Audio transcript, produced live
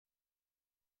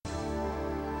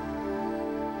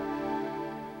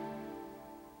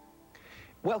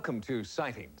Welcome to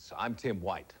Sightings. I'm Tim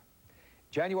White.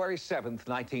 January 7th,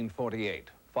 1948,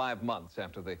 5 months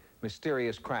after the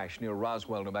mysterious crash near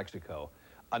Roswell, New Mexico,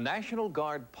 a National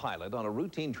Guard pilot on a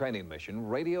routine training mission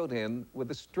radioed in with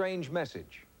a strange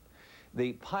message.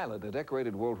 The pilot, a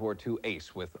decorated World War II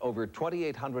ace with over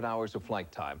 2,800 hours of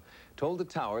flight time, told the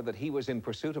tower that he was in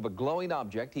pursuit of a glowing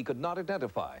object he could not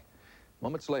identify.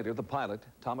 Moments later, the pilot,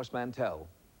 Thomas Mantell,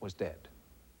 was dead.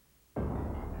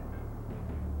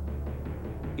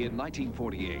 In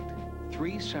 1948,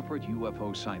 3 separate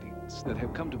UFO sightings that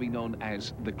have come to be known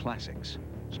as the classics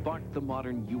sparked the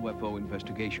modern UFO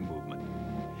investigation movement.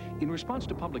 In response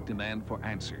to public demand for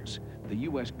answers, the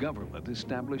U.S. government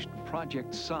established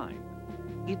Project Sign.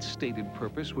 Its stated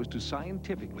purpose was to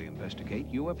scientifically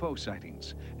investigate UFO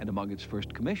sightings, and among its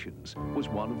first commissions was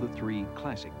one of the 3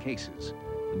 classic cases,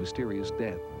 the mysterious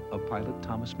death of pilot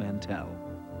Thomas Mantell.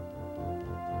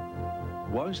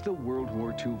 Was the World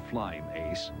War II flying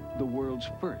ace the world's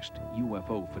first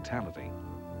UFO fatality?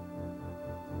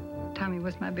 Tommy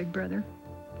was my big brother.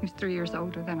 He was 3 years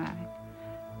older than I.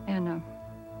 And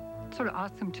sort of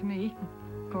awesome to me,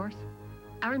 of course.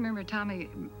 I remember Tommy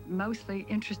mostly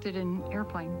interested in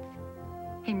airplanes.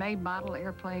 He made model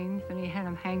airplanes and he had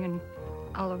them hanging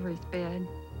all over his bed.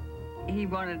 He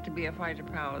wanted to be a fighter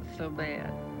pilot so bad,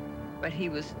 but he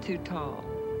was too tall.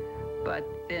 But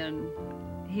then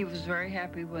he was very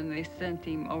happy when they sent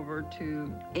him over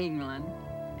to England,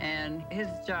 and his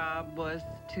job was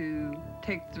to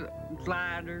take the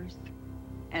gliders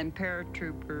and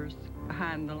paratroopers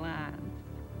behind the lines.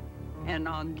 And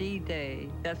on D-Day,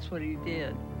 that's what he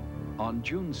did. On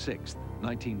June 6,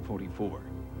 1944,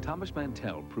 Thomas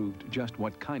Mantell proved just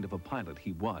what kind of a pilot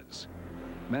he was.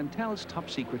 Mantell's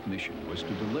top-secret mission was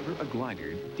to deliver a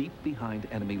glider deep behind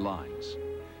enemy lines.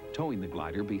 Towing the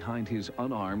glider behind his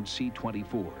unarmed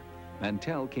C-24,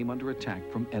 Mantell came under attack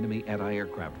from enemy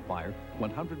anti-aircraft fire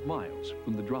 100 miles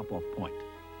from the drop-off point.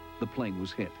 The plane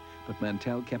was hit, but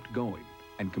Mantell kept going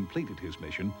and completed his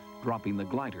mission, dropping the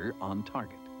glider on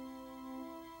target.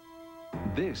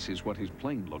 This is what his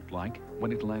plane looked like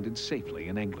when it landed safely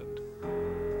in England.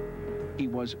 He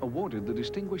was awarded the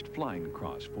Distinguished Flying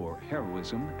Cross for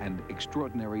heroism and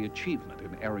extraordinary achievement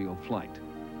in aerial flight.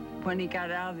 When he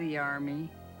got out of the Army,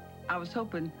 I was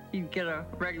hoping he'd get a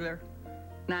regular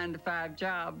 9-to-5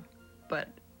 job, but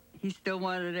he still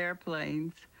wanted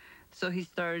airplanes, so he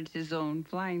started his own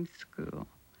flying school.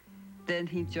 Then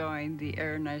he joined the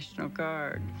Air National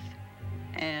Guards,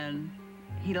 and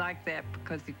he liked that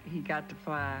because he got to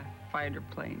fly fighter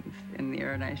planes in the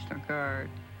Air National Guard.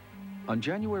 On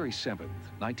January 7th,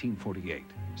 1948,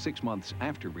 6 months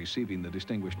after receiving the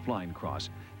Distinguished Flying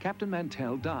Cross, Captain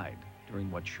Mantell died during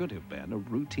what should have been a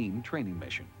routine training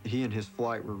mission. He and his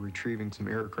flight were retrieving some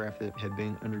aircraft that had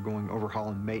been undergoing overhaul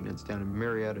and maintenance down in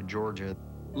Marietta, Georgia.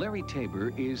 Larry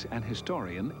Tabor is an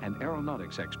historian and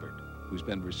aeronautics expert who's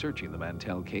been researching the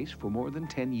Mantell case for more than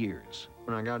 10 years.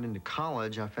 When I got into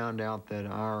college, I found out that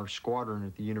our squadron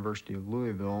at the University of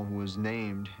Louisville was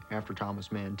named after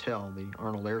Thomas Mantell, the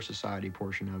Arnold Air Society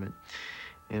portion of it.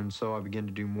 And so I began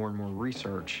to do more and more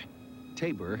research.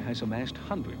 Tabor has amassed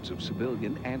hundreds of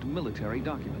civilian and military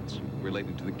documents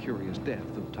related to the curious death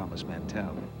of Thomas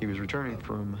Mantell. He was returning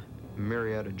from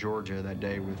Marietta, Georgia that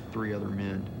day with 3 other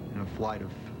men in a flight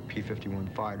of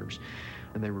P-51 fighters.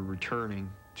 And they were returning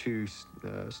to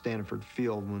Stanford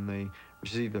Field when they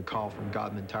received a call from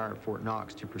Godman Tire at Fort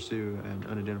Knox to pursue an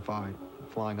unidentified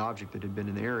flying object that had been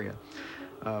in the area.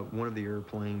 One of the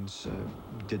airplanes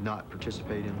did not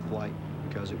participate in the flight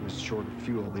because it was short of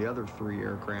fuel. The other 3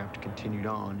 aircraft continued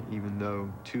on, even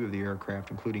though 2 of the aircraft,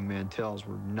 including Mantell's,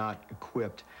 were not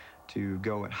equipped to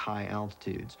go at high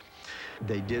altitudes.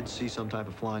 They did see some type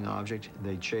of flying object.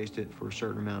 They chased it for a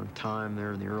certain amount of time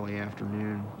there in the early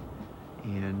afternoon,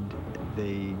 and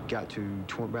they got to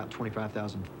about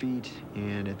 25,000 feet,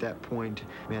 and at that point,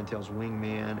 Mantell's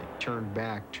wingman turned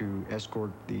back to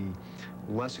escort the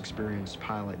less experienced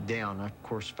pilot down. I, of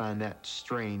course, find that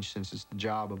strange since it's the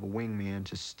job of a wingman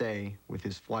to stay with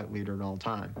his flight leader at all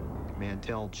time.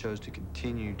 Mantell chose to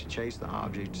continue to chase the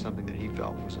object, something that he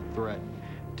felt was a threat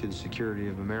to the security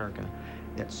of America.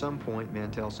 At some point,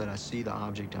 Mantell said, "I see the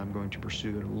object, I'm going to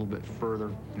pursue it a little bit further."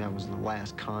 And that was the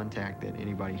last contact that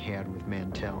anybody had with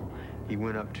Mantell. He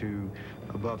went up to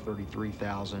above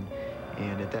 33,000,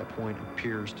 and at that point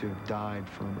appears to have died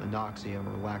from anoxia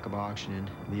or lack of oxygen.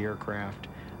 The aircraft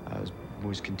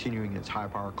was continuing its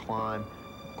high-power climb.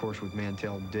 Of course, with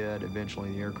Mantell dead,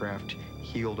 eventually the aircraft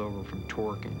heeled over from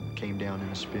torque and came down in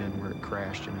a spin where it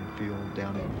crashed in a field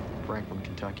down in Franklin,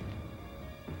 Kentucky.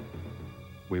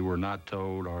 We were not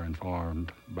told or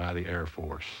informed by the Air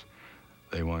Force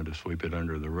They wanted to sweep it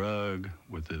under the rug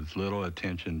with as little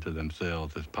attention to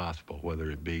themselves as possible, whether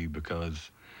it be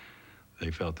because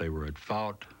they felt they were at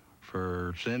fault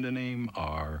for sending him,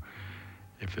 or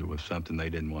if it was something they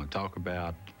didn't want to talk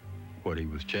about, what he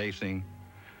was chasing.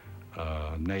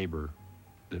 A neighbor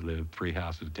that lived 3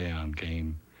 houses down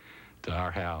came to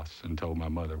our house and told my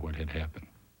mother what had happened.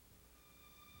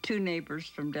 2 neighbors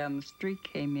from down the street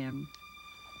came in,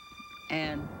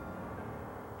 and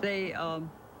they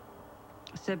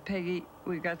said, "Peggy,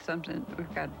 we got something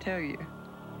we've got to tell you."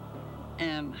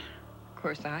 And of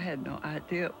course, I had no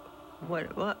idea what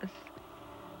it was.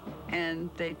 And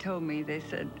they told me, they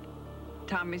said,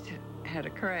 "Tommy's had a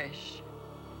crash."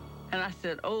 And I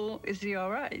said, "Oh, is he all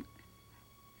right?"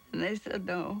 And they said,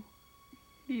 "No,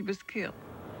 he was killed."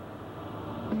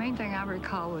 The main thing I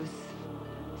recall was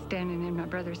standing in my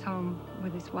brother's home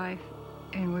with his wife,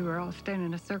 and we were all standing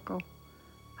in a circle,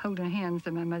 holding hands,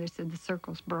 and my mother said, "The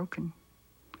circle's broken."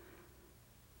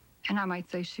 And I might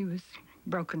say she was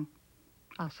broken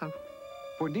also.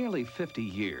 For nearly 50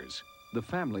 years, the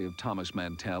family of Thomas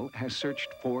Mantell has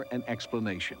searched for an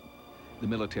explanation. The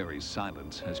military's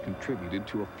silence has contributed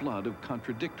to a flood of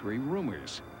contradictory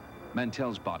rumors.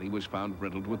 Mantell's body was found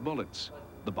riddled with bullets.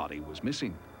 The body was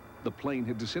missing. The plane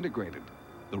had disintegrated.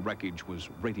 The wreckage was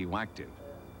radioactive.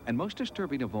 And most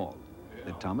disturbing of all,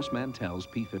 that Thomas Mantell's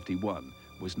P-51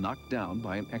 was knocked down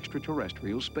by an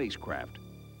extraterrestrial spacecraft.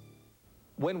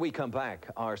 When we come back,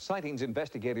 our Sightings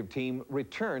investigative team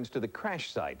returns to the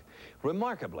crash site.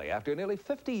 Remarkably, after nearly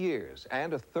 50 years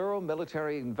and a thorough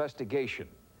military investigation,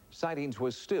 Sightings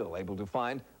was still able to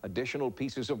find additional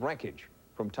pieces of wreckage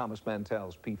from Thomas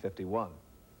Mantell's P-51.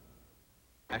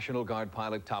 National Guard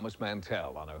pilot Thomas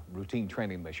Mantell, on a routine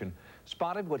training mission,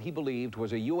 spotted what he believed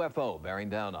was a UFO bearing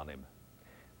down on him.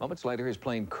 Moments later, his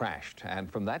plane crashed,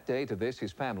 and from that day to this,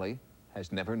 his family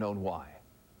has never known why.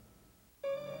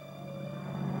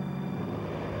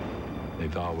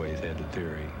 They've always had the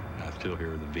theory. I still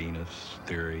hear the Venus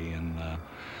theory, and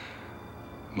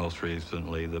most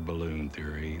recently the balloon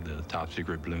theory, the top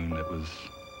secret balloon that was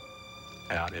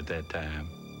out at that time.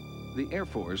 The Air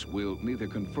Force will neither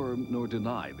confirm nor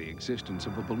deny the existence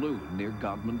of a balloon near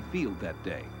Godman Field that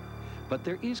day. But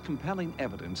there is compelling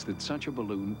evidence that such a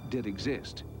balloon did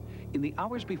exist. In the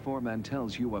hours before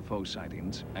Mantell's UFO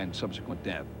sightings and subsequent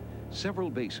death, several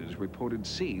bases reported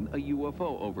seeing a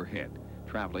UFO overhead,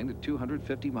 traveling at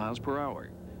 250 miles per hour.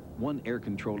 One air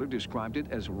controller described it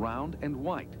as round and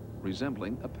white,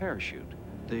 resembling a parachute.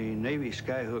 The Navy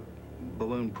Skyhook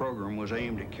balloon program was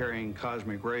aimed at carrying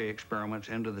cosmic ray experiments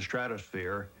into the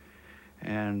stratosphere,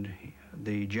 and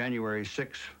the January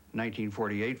 6,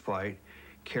 1948 flight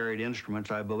carried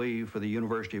instruments, I believe, for the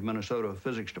University of Minnesota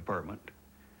Physics Department.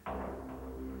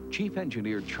 Chief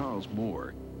Engineer Charles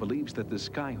Moore believes that the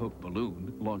Skyhook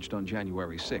balloon, launched on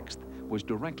January 6th, was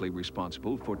directly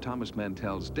responsible for Thomas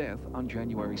Mantell's death on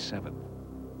January 7th.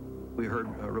 We heard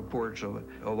reports of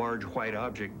a large white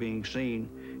object being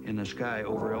seen in the sky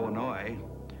over Illinois,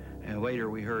 and later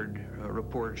we heard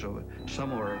reports of a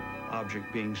similar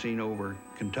object being seen over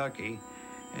Kentucky,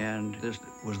 and this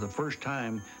was the first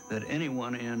time that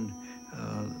anyone in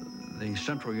the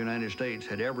central United States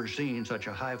had ever seen such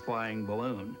a high-flying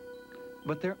balloon.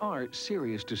 But there are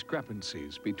serious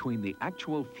discrepancies between the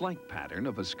actual flight pattern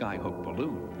of a Skyhook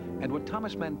balloon and what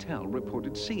Thomas Mantell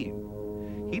reported seeing.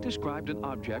 He described an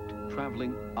object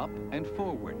traveling up and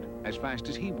forward as fast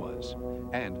as he was,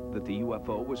 and that the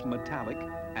UFO was metallic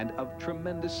and of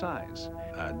tremendous size.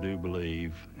 I do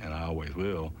believe, and I always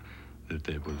will, that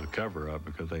it was a cover-up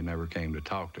because they never came to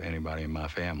talk to anybody in my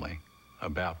family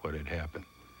about what had happened.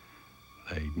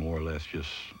 They more or less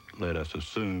just let us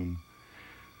assume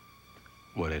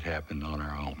what had happened on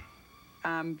our own.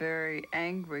 I'm very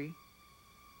angry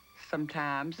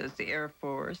sometimes as the Air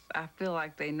Force. I feel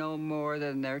like they know more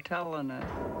than they're telling us.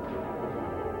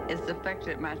 It's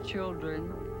affected my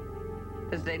children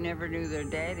because they never knew their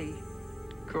daddy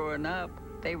growing up.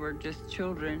 They were just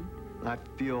children. I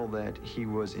feel that he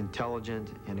was intelligent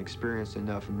and experienced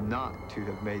enough not to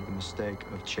have made the mistake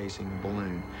of chasing a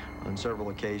balloon. On several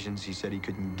occasions, he said he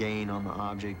couldn't gain on the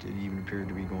object. It even appeared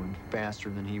to be going faster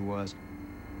than he was.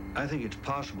 I think it's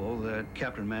possible that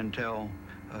Captain Mantell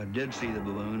did see the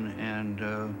balloon and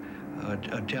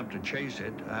attempt to chase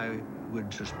it. I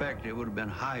would suspect it would have been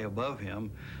high above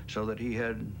him so that he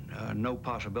had no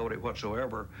possibility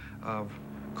whatsoever of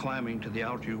climbing to the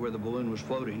altitude where the balloon was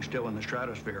floating, still in the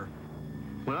stratosphere.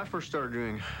 When I first started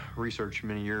doing research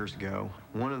many years ago,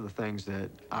 one of the things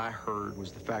that I heard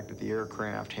was the fact that the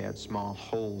aircraft had small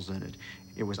holes in it.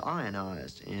 It was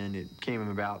ionized, and it came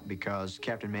about because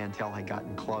Captain Mantell had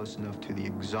gotten close enough to the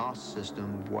exhaust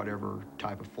system of whatever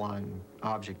type of flying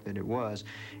object that it was,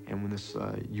 and when this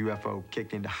UFO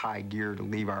kicked into high gear to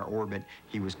leave our orbit,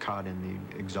 he was caught in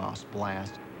the exhaust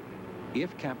blast.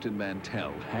 If Captain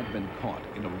Mantell had been caught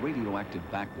in a radioactive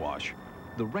backwash,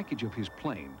 the wreckage of his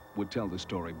plane would tell the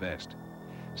story best.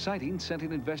 Sightings sent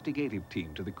an investigative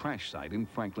team to the crash site in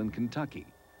Franklin, Kentucky,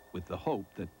 with the hope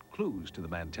that clues to the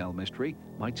Mantell mystery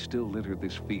might still litter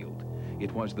this field.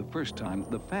 It was the first time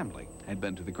the family had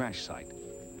been to the crash site.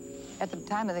 At the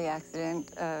time of the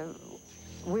accident,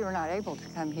 we were not able to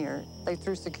come here. They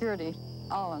threw security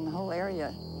all in the whole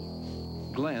area.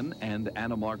 Glenn and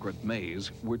Anna Margaret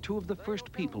Mays were two of the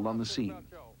first people on the scene.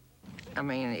 I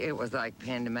mean, it was like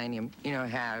pandemonium, you know,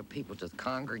 how people just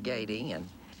congregating,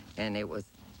 and it was,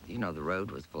 you know, the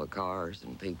road was full of cars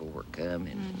and people were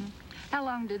coming. Mm-hmm. How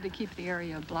long did they keep the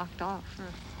area blocked off for?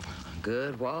 A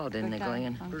good while, didn't they,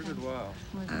 Glenn? Pretty good while.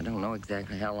 I don't know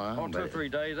exactly how long. On 2 or 3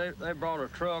 days, they brought a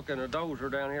truck and a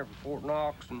dozer down here from Fort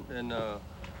Knox and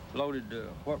loaded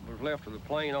what was left of the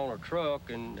plane on a truck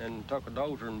and took a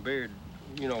dozer and buried,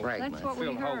 you know, That's what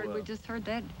we heard. We just heard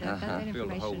that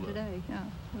information today. Yeah,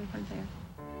 we heard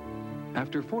that.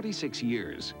 After 46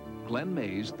 years, Glenn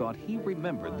Mays thought he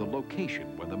remembered the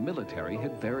location where the military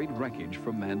had buried wreckage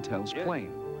from Mantell's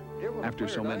plane. After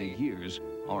so many years,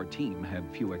 our team had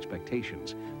few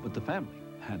expectations, but the family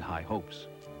had high hopes.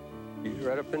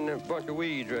 Right up in that bunch of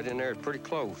weeds right in there, it's pretty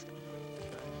close.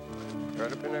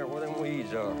 Right up in there where them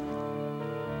weeds are.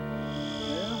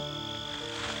 Well,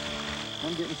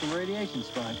 I'm getting some radiation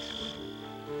spikes.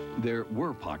 There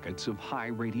were pockets of high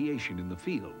radiation in the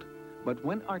field, but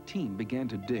when our team began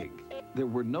to dig, there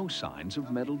were no signs of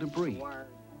metal debris.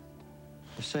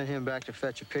 I sent him back to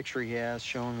fetch a picture he has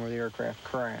showing where the aircraft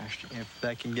crashed. If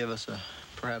that can give us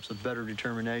perhaps a better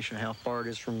determination of how far it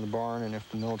is from the barn and if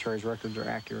the military's records are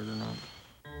accurate or not.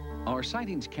 Our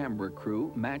sightings camera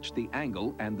crew matched the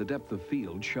angle and the depth of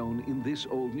field shown in this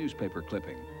old newspaper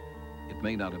clipping. It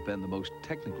may not have been the most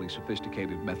technically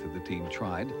sophisticated method the team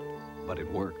tried, but it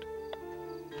worked.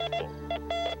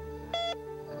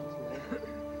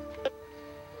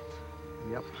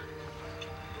 Yep.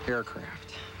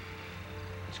 Aircraft.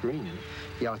 It's green, isn't it?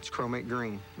 Yeah, it's chromate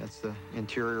green. That's the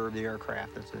interior of the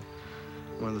aircraft. That's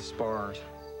one of the spars.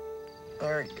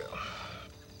 There you go.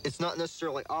 It's not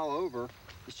necessarily all over.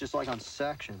 It's just like on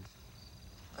sections.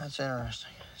 That's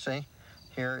interesting. See?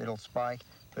 Here, it'll spike,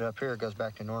 but up here, it goes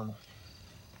back to normal.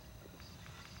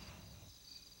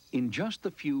 In just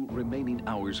the few remaining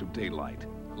hours of daylight,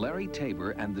 Larry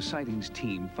Tabor and the sightings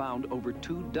team found over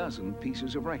 24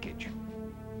 pieces of wreckage.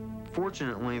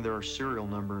 Fortunately, there are serial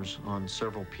numbers on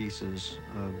several pieces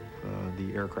of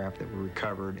the aircraft that were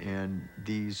recovered, and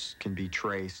these can be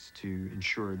traced to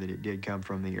ensure that it did come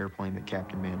from the airplane that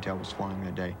Captain Mantell was flying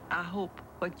that day. I hope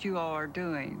what you all are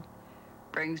doing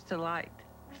brings to light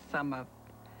some of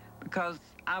it, because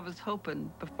I was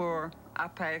hoping before I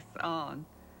pass on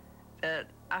that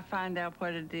I find out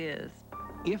what it is.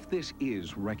 If this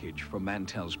is wreckage from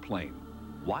Mantell's plane,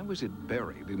 why was it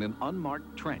buried in an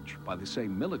unmarked trench by the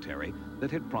same military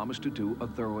that had promised to do a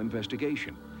thorough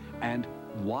investigation? And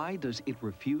why does it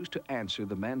refuse to answer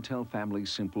the Mantell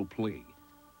family's simple plea?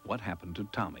 What happened to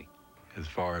Tommy? As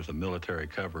far as a military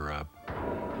cover-up,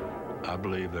 I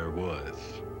believe there was,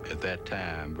 at that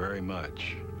time, very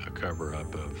much a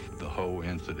cover-up of the whole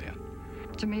incident.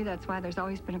 To me, that's why there's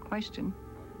always been a question.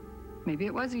 Maybe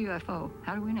it was a UFO.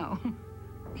 How do we know?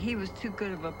 He was too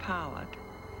good of a pilot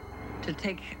to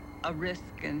take a risk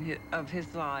of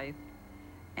his life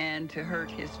and to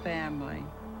hurt his family,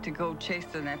 to go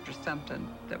chasing after something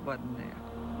that wasn't there.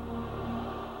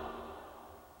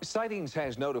 Sightings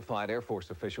has notified Air Force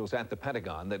officials at the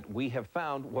Pentagon that we have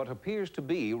found what appears to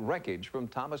be wreckage from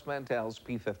Thomas Mantell's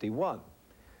P-51.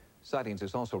 Sightings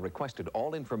has also requested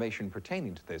all information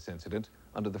pertaining to this incident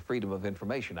under the Freedom of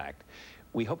Information Act.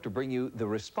 We hope to bring you the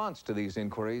response to these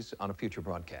inquiries on a future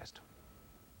broadcast.